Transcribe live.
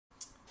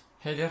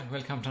Hey there,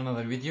 welcome to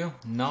another video.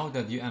 Now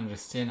that you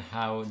understand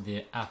how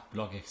the app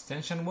block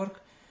extension work,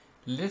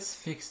 let's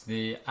fix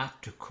the add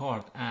to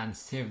cart and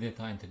save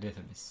data into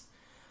database.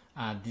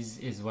 This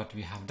is what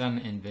we have done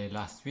in the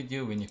last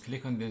video. When you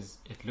click on this,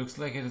 it looks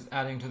like it is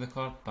adding to the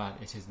cart, but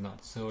it is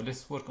not. So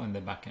let's work on the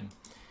backend.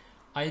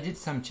 I did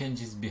some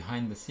changes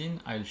behind the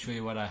scene. I'll show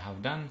you what I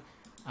have done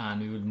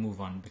and we will move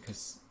on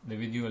because the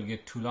video will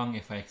get too long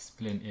if I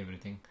explain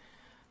everything.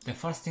 The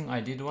first thing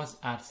I did was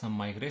add some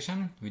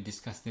migration. We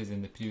discussed this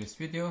in the previous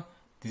video.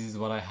 This is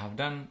what I have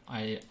done.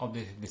 I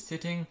updated the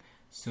setting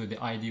so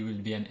the ID will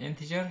be an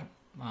integer,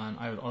 and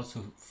I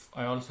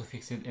also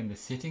fix it in the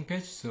setting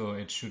page so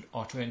it should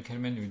auto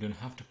increment. We don't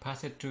have to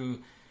pass it to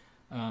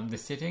the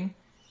setting.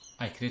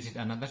 I created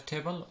another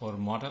table or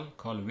model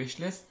called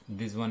Wishlist.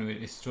 This one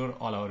will store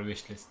all our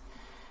wishlist.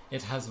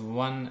 It has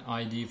one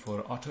ID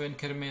for auto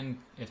increment.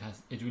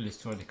 It will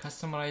store the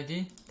customer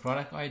ID,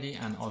 product ID,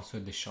 and also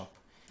the shop.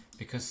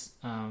 Because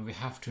we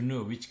have to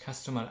know which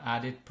customer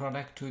added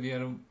product to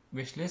their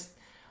wish list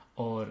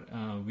or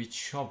which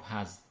shop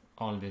has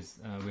all this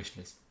wish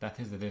list. That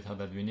is the data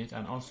that we need,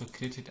 and also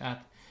created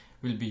app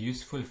will be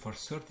useful for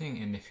sorting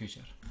in the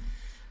future.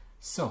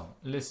 So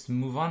let's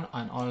move on,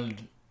 and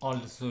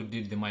also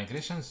did the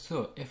migration.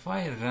 So if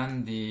I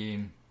run the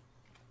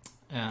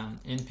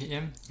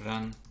npm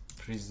run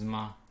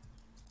Prisma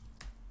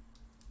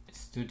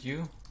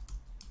Studio,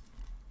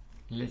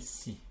 let's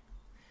see.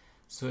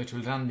 So it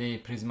will run the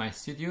Prisma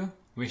Studio.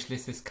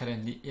 Wishlist is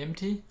currently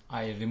empty.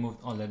 I removed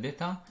all the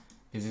data.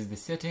 This is the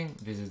setting,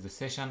 this is the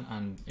session,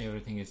 and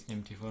everything is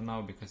empty for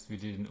now because we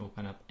didn't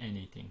open up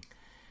anything.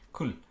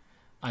 Cool.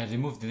 I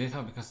removed the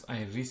data because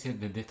I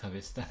reset the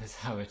database. That is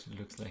how it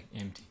looks like,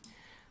 empty.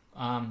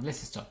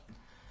 Let's start.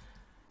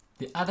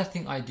 The other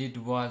thing I did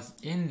was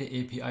in the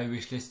API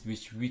wishlist,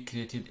 which we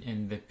created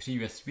in the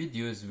previous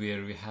videos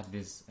where we had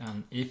this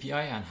API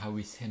and how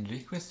we send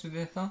requests to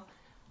data.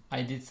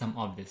 I did some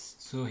of this.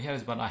 So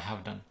here's what I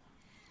have done.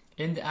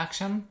 In the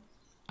action,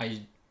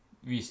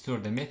 we store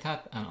the method,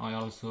 and I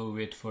also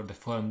wait for the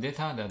form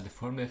data. That the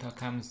form data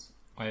comes,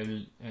 I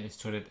will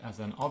store it as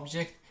an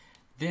object.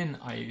 Then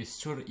I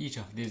store each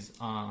of these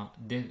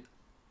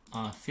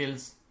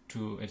fields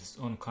to its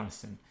own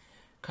constant.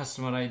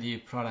 Customer ID,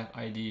 product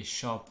ID,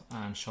 shop,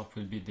 and shop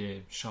will be the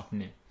shop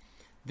name.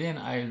 Then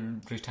I'll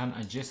return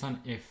a JSON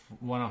if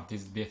one of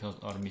these data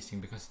are missing,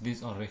 because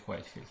these are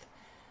required fields.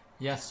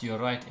 Yes, you're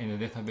right, in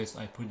the database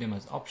I put them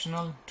as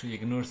optional to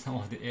ignore some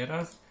of the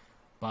errors,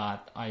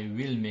 but I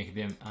will make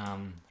them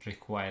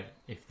required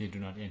if they do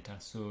not enter.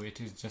 So it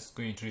is just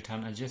going to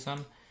return a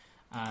JSON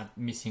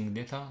missing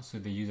data, so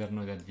the user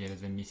knows that there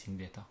is a missing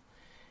data.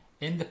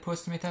 In the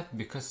post method,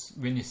 because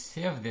when you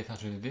save data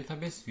to the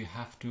database, you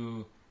have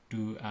to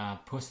do a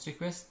post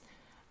request.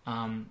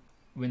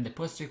 When the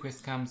post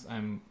request comes,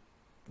 I'm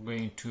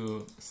going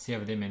to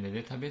save them in the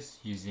database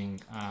using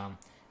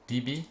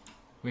db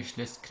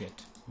wishlist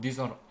create. These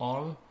are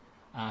all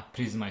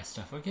Prisma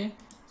stuff, okay?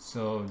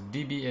 So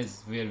db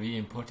is where we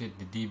imported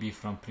the db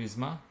from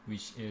Prisma,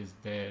 which is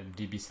the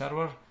db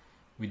server.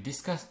 We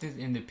discussed this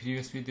in the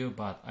previous video,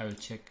 but I will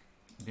check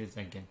this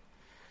again.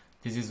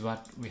 This is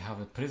what we have,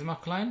 a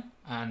Prisma client,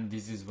 and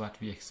this is what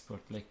we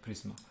export like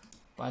Prisma,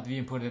 but we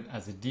import it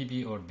as a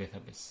db or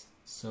database.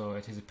 So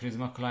it is a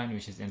Prisma client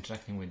which is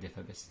interacting with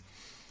database.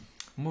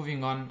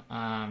 Moving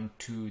on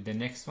to the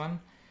next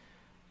one.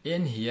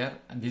 In here,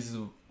 and this is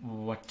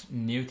what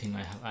new thing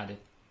I have added.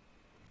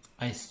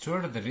 I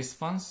stored the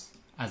response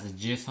as a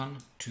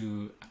JSON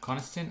to a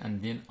constant, and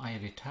then I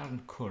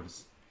return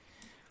CORS.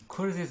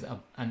 CORS is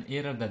an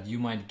error that you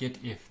might get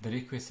if the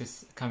request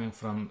is coming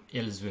from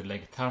elsewhere,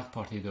 like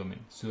third-party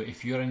domain. So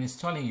if you are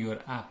installing your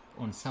app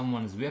on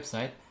someone's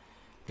website,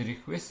 the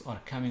requests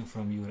are coming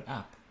from your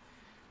app.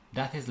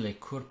 That is like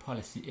core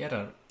policy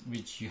error,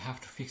 which you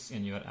have to fix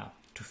in your app.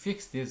 To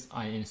fix this,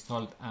 I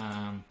installed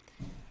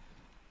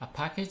a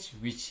package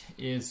which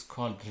is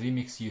called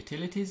Remix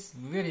Utilities.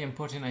 Very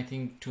important, I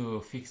think,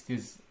 to fix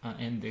this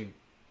in the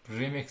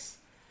Remix,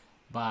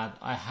 but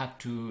I had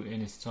to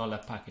install a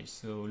package.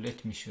 So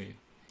let me show you.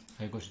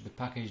 If I go to the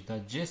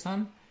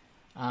package.json,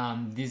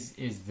 this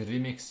is the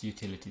Remix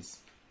Utilities.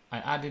 I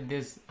added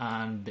this,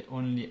 and the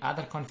only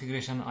other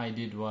configuration I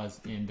did was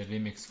in the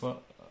Remix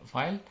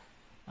file.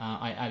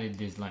 I added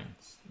these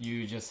lines.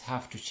 You just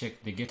have to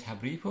check the GitHub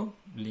repo,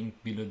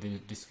 link below the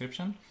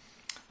description,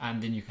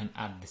 and then you can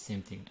add the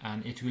same thing,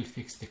 and it will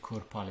fix the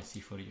core policy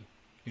for you.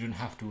 You don't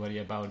have to worry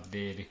about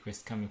the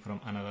request coming from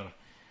another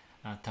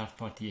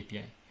third-party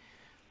API.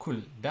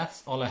 Cool,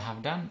 that's all I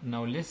have done.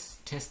 Now let's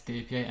test the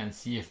API and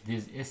see if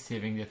this is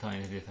saving data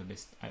in the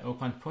database. I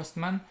open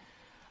Postman,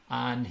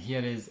 and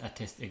here is a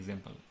test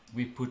example.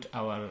 We put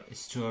our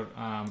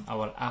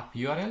our app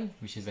URL,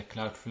 which is a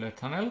Cloudflare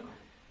tunnel,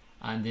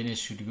 and then it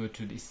should go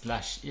to the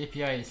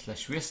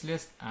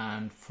 /API/wishlist,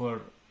 and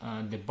for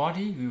the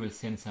body we will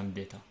send some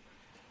data.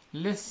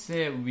 Let's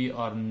say we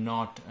are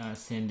not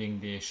sending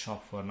the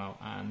shop for now,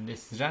 and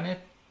let's run it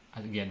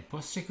again.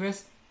 Post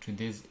request to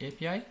this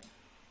API.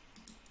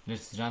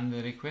 Let's run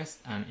the request,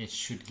 and it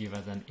should give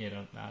us an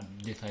error that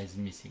data is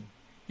missing.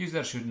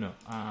 User should know.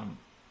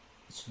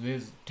 So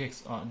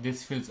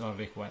these fields are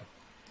required.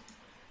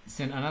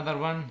 Send another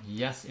one.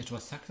 Yes, it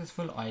was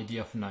successful. ID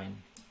of 9.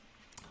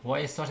 Why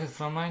I started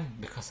from 9?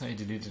 Because I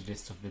deleted the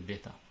rest of the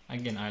data.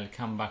 Again, I'll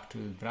come back to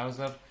the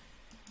browser.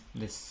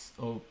 Let's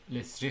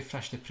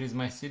refresh the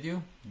Prisma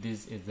Studio.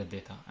 This is the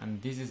data,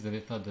 and this is the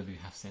data that we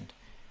have sent.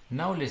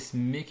 Now let's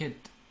make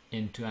it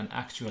into an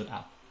actual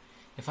app.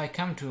 If I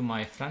come to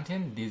my front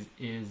end, this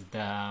is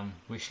the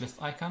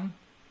wishlist icon.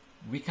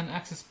 We can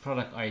access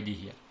product ID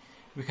here.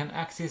 We can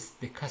access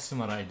the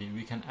customer ID.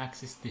 We can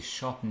access the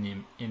shop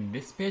name in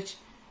this page.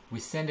 We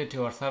send it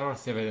to our server,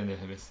 save it in the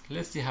database.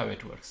 Let's see how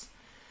it works.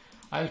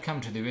 I'll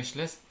come to the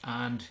wishlist,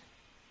 and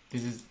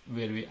this is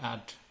where we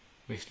add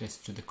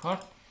wishlist to the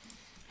cart.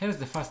 Here's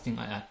the first thing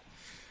I add.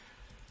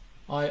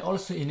 I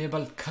also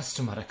enabled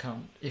customer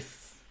account.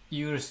 If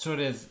your store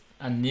is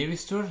a new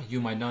store, you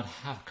might not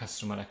have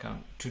customer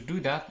account. To do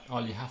that,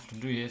 all you have to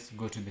do is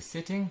go to the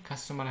setting,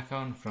 customer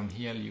account. From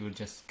here, you will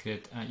just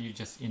create, you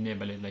just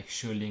enable it like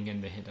show link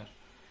in the header.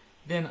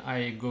 Then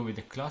I go with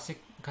the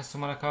classic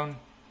customer account.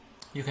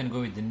 You can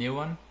go with the new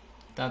one.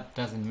 That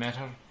doesn't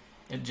matter.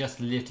 It just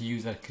let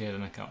user create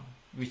an account,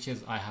 which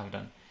is I have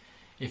done.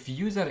 If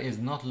user is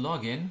not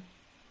logged in,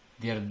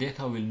 their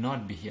data will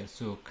not be here.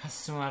 So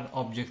customer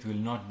object will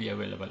not be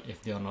available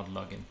if they are not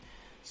logged in.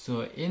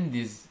 So in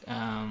this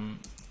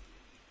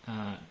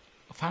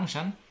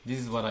function, this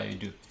is what I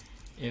do.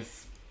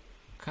 If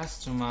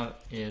customer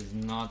is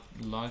not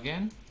logged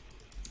in,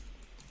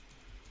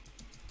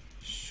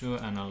 show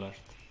an alert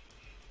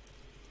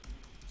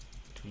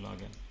to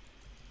log in.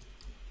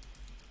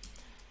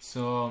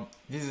 So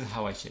this is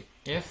how I check.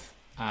 If,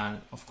 and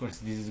of course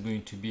this is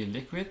going to be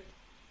liquid.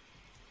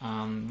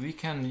 We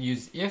can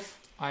use if,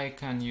 I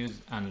can use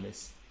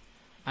unless.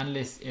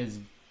 Unless is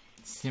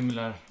same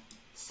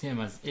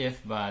as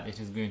if, but it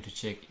is going to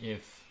check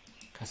if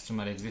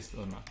customer exists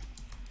or not.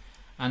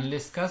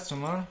 Unless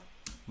customer,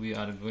 we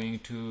are going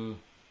to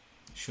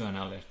show an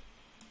alert,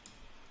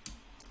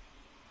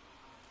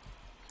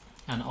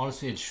 and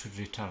also it should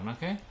return.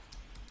 Okay,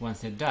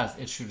 once it does,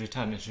 it should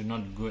return. It should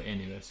not go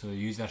anywhere. So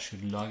user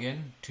should log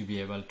in to be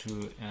able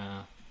to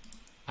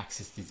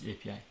access this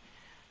API.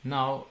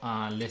 Now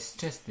let's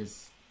test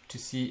this to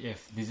see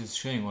if this is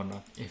showing or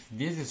not. If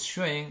this is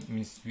showing,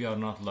 means we are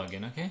not logged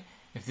in. Okay,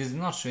 if this is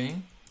not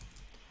showing,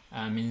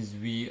 means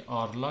we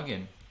are logged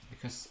in,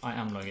 because I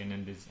am logged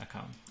in this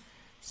account.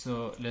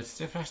 So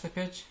let's refresh the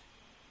page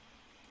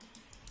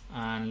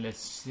and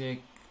let's check.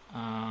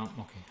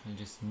 Okay, I'll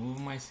just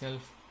move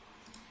myself.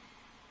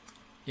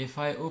 If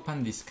I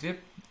open the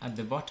script at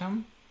the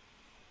bottom,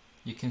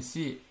 you can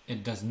see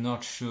it does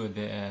not show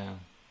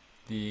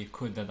the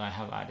code that I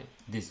have added.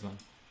 This one,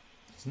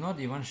 it's not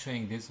even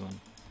showing this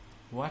one.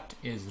 What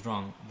is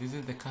wrong? This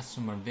is the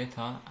customer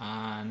data,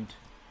 and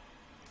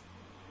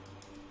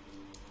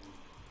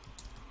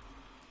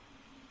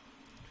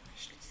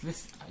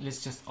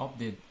let's just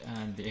update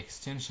the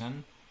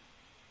extension,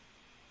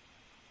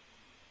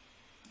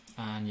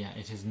 and yeah,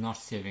 it is not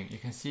saving. You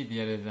can see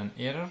there is an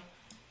error.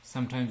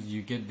 Sometimes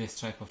you get this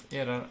type of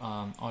error.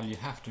 All you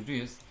have to do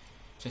is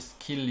just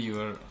kill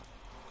your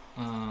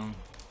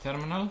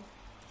terminal,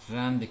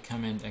 run the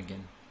command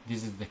again.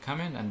 This is the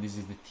command, and this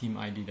is the team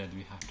ID that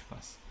we have to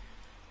pass.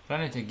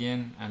 Run it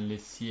again, and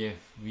let's see if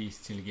we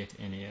still get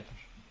any error.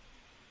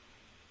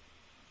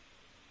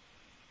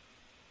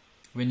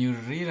 When you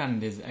rerun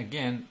this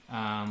again,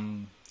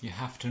 you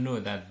have to know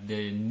that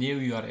the new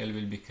URL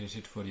will be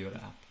created for your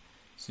app.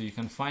 So you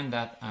can find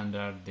that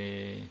under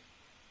the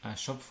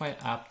Shopify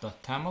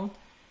app.tamil,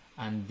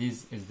 and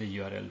this is the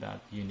URL that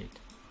you need.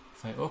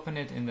 If I open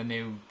it in the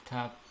new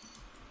tab,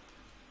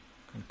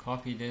 I can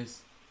copy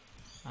this,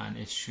 and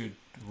it should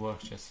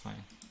work just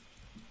fine.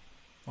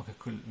 Okay,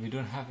 cool. We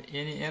don't have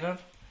any error.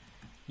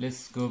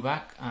 Let's go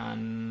back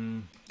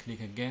and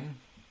click again.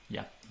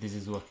 Yeah, this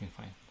is working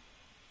fine.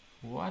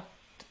 What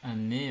a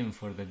name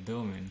for the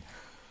domain.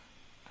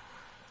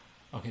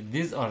 Okay,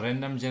 these are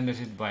random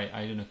generated by,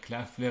 I don't know,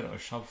 Cloudflare or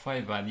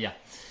Shopify, but yeah.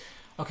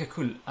 Okay,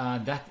 cool.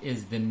 That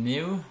is the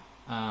new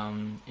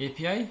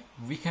API.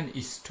 We can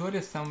store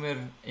it somewhere,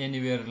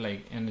 anywhere,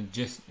 like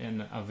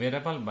in a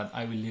variable, but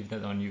I will leave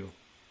that on you.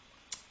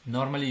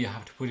 Normally you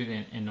have to put it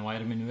in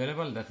environment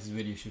variable. That is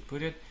where you should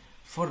put it.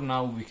 For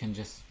now, we can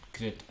just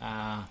create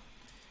a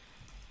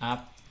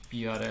app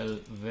URL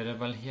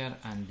variable here,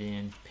 and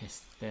then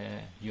paste the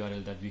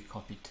URL that we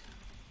copied.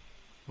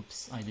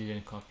 Oops, I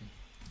didn't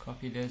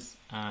copy this,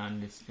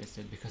 and let's paste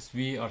it, because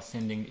we are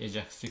sending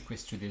AJAX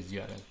request to this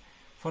URL.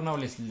 For now,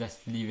 let's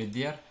leave it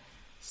there.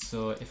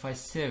 So if I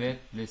save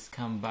it, let's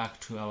come back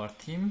to our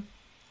theme,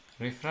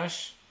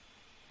 refresh,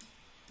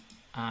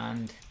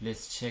 and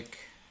let's check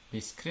the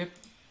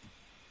script.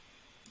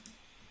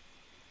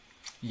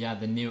 Yeah,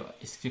 the new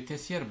script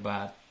is here,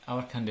 but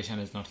our condition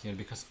is not here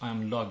because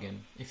I'm logged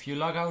in. If you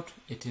log out,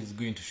 it is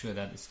going to show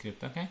that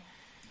script. Okay,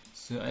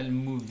 so I'll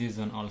move this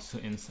one also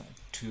inside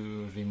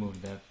to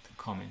remove that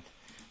comment.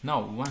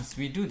 Now once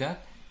we do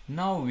that,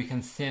 now we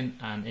can send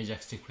an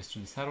AJAX request to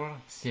the server,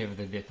 save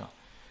the data.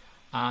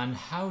 And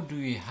how do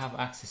we have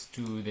access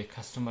to the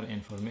customer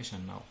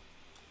information now?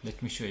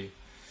 Let me show you.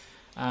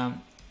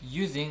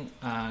 Using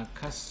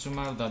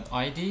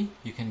customer.id,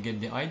 you can get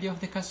the ID of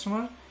the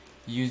customer.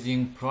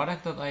 Using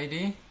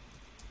product.id,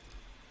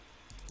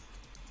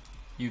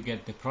 you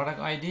get the product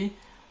ID.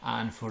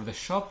 And for the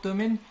shop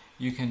domain,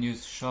 you can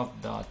use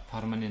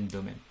shop.permanent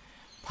domain.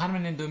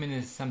 Permanent domain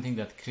is something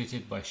that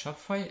created by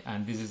Shopify,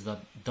 and this is the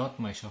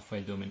 .my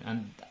Shopify domain,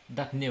 and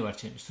that never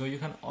changed. So you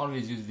can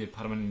always use the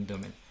permanent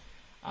domain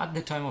at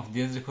the time of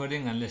this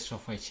recording, unless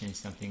Shopify change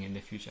something in the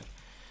future.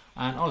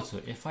 And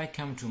also, if I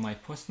come to my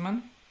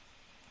Postman,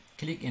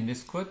 click in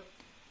this code,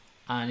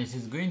 and it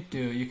is going to,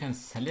 you can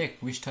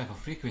select which type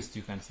of request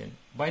you can send.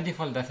 By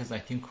default, that is I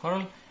think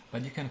Coral,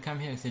 but you can come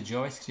here and say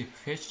JavaScript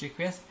fetch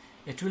request.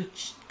 It will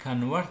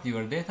convert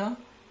your data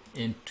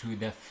into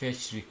the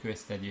fetch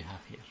request that you have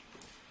here.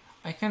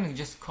 I can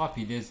just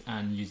copy this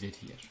and use it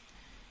here.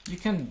 You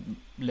can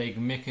like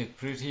make it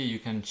pretty, you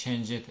can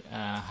change it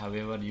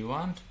however you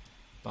want,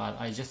 but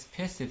I just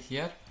paste it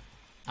here,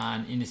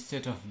 and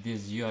instead of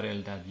this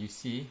URL that you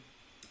see,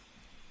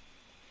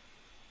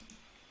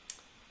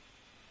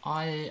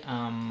 I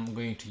am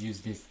going to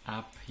use this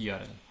app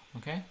URL.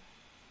 Okay,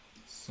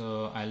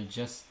 so I'll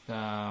just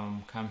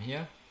come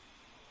here,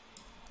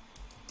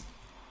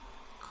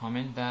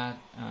 comment that,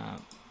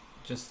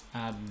 just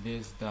add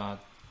this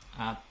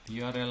app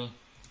URL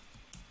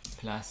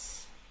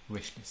plus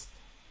wishlist.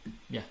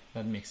 Yeah,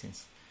 that makes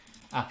sense.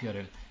 App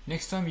URL.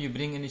 Next time you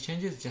bring any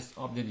changes, just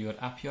update your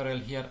app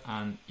URL here,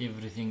 and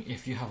everything.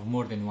 If you have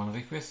more than one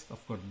request,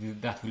 of course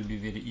that will be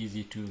very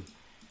easy to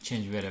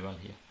change variable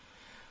here.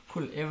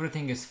 Cool,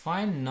 everything is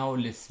fine. Now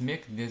let's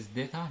make this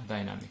data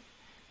dynamic.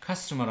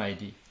 Customer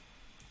ID,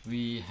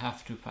 we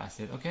have to pass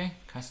it. Okay,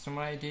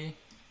 customer ID,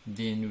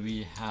 then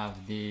we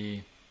have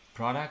the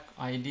product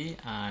ID,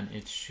 and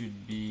it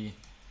should be,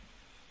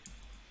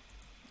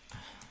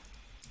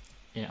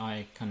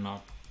 I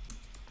cannot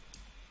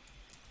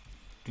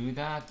do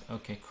that.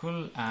 Okay,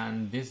 cool.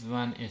 And this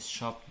one is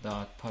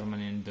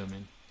shop.permanent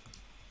domain.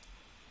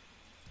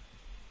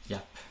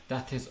 Yep,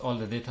 that is all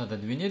the data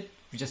that we need.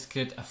 We just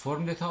create a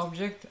form data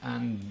object,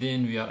 and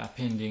then we are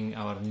appending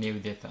our new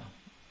data.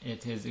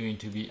 It is going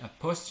to be a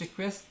post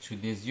request to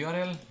this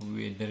URL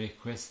with the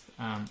request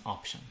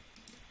option.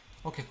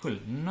 Okay, cool.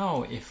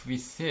 Now if we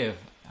save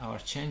our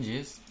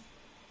changes,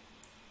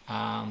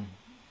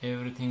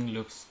 everything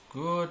looks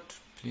good.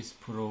 Please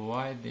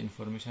provide the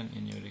information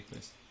in your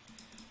request.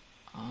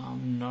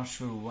 I'm not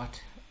sure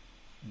what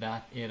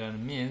that error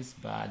means,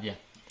 but yeah,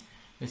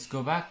 let's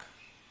go back.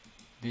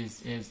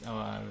 This is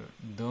our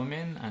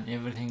domain and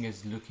everything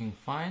is looking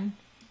fine.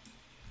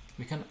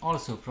 We can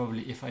also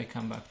probably, if I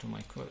come back to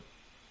my code,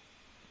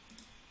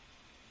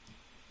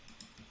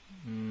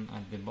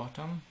 at the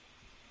bottom,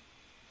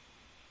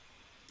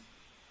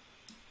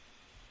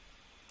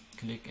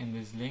 click in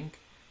this link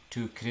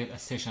to create a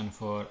session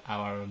for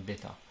our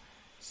data.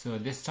 So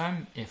this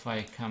time, if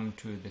I come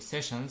to the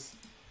sessions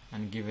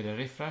and give it a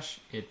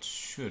refresh, it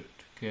should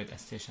create a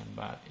session,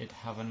 but it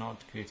have not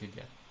created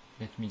yet.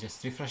 Let me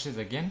just refresh this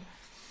again.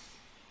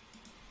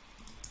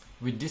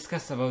 We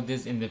discussed about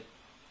this in the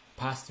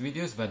past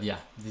videos, but yeah,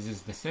 this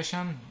is the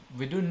session.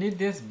 We don't need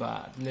this,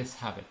 but let's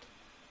have it.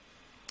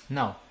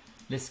 Now,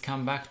 let's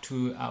come back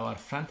to our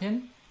front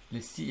end.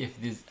 Let's see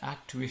if this add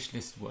to wish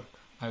list work.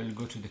 I will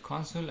go to the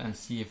console and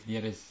see if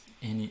there is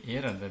any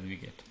error that we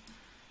get.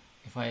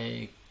 If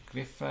I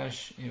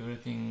refresh,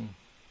 everything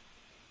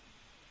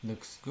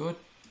looks good.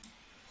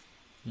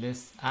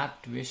 Let's add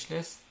to wish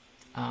list.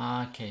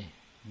 Okay,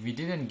 we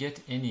didn't get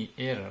any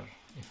error.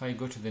 If I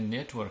go to the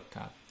network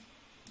tab,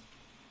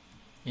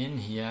 in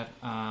here,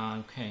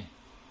 okay,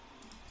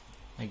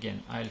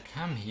 again I'll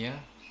come here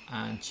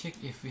and check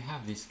if we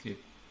have this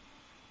script.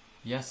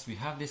 Yes, we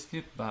have this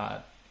script,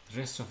 but the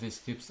rest of the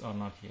scripts are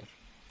not here.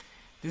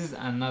 This is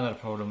another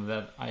problem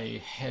that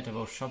I hate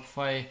about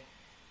Shopify,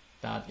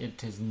 that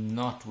it is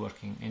not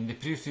working. In the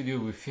previous video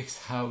we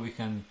fixed how we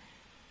can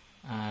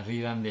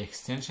rerun the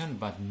extension,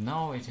 but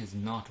now it is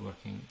not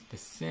working. The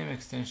same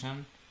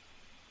extension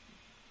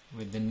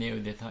with the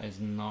new data is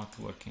not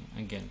working.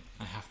 Again,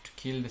 I have to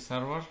kill the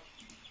server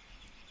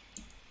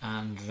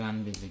and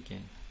run this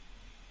again.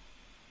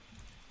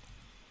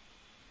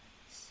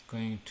 It's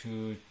going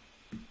to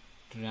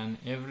run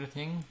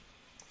everything.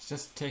 It's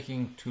just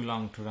taking too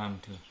long to run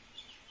too.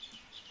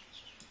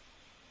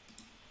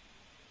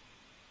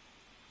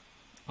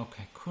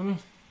 Okay, cool.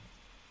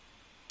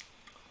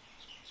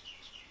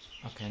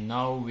 Okay,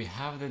 now we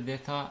have the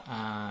data,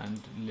 and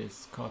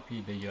let's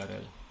copy the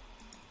URL.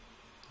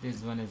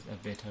 This one is a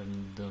better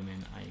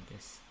domain, I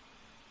guess.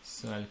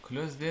 So I'll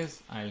close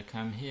this. I'll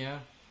come here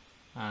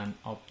and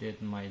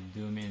update my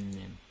domain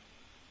name.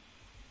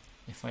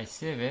 If I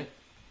save it,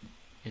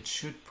 it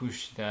should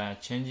push the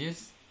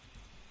changes.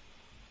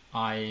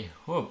 I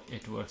hope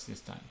it works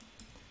this time.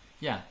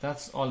 Yeah,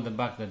 that's all the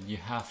bug that you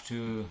have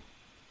to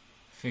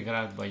figure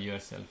out by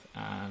yourself.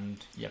 And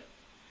yep,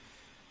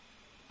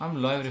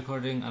 I'm live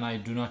recording and I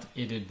do not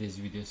edit this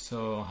video,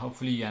 so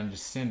hopefully you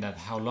understand that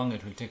how long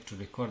it will take to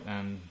record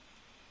and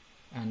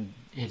and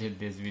edit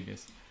these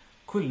videos.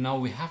 Cool. Now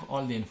we have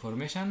all the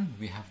information.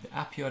 We have the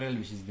app URL,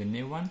 which is the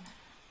new one.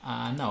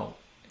 Now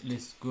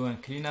let's go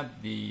and clean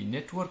up the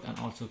network and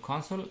also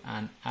console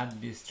and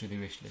add this to the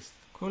wish list.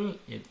 Cool.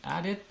 It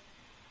added,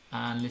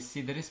 and let's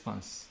see the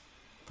response.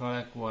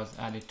 Product was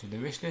added to the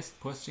wish list,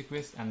 post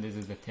request, and this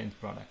is the 10th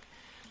product.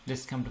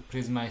 Let's come to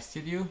Prisma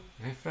Studio,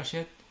 refresh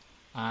it,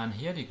 and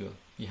here you go.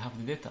 You have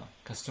the data: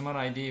 customer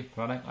ID,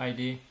 product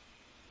ID,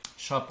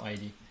 shop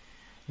ID.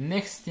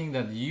 Next thing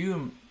that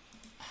you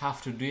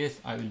have to do is,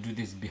 I will do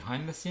this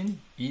behind the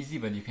scene, easy,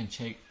 but you can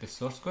check the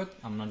source code.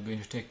 I'm not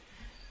going to take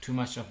too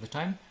much of the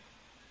time.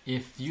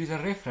 If user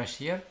refresh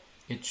here,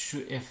 it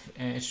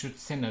should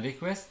send a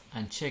request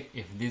and check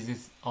if this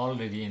is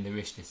already in the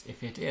wish list.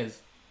 If it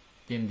is,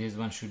 then this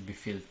one should be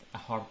filled, a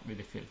heart with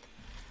a field.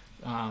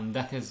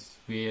 That is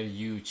where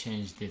you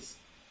change this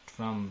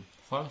from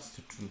false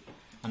to true.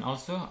 And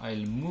also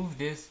I'll move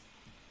this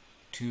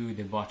to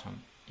the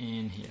bottom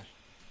in here.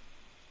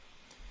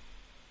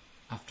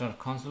 After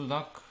console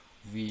doc,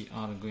 we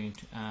are going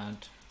to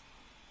add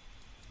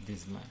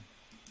this line,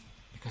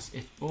 because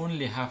it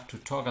only have to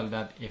toggle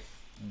that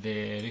if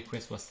the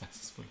request was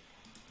successful,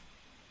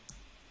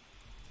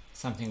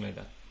 something like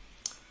that.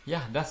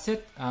 Yeah, that's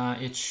it.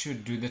 It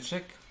should do the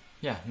trick.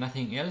 Yeah,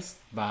 nothing else,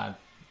 but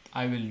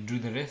I will do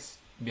the rest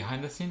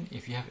behind the scene.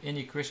 If you have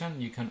any question,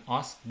 you can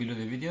ask below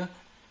the video.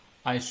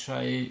 I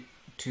try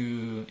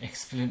to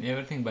explain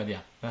everything, but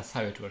yeah, that's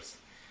how it works.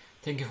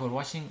 Thank you for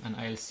watching, and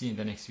I'll see you in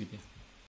the next video.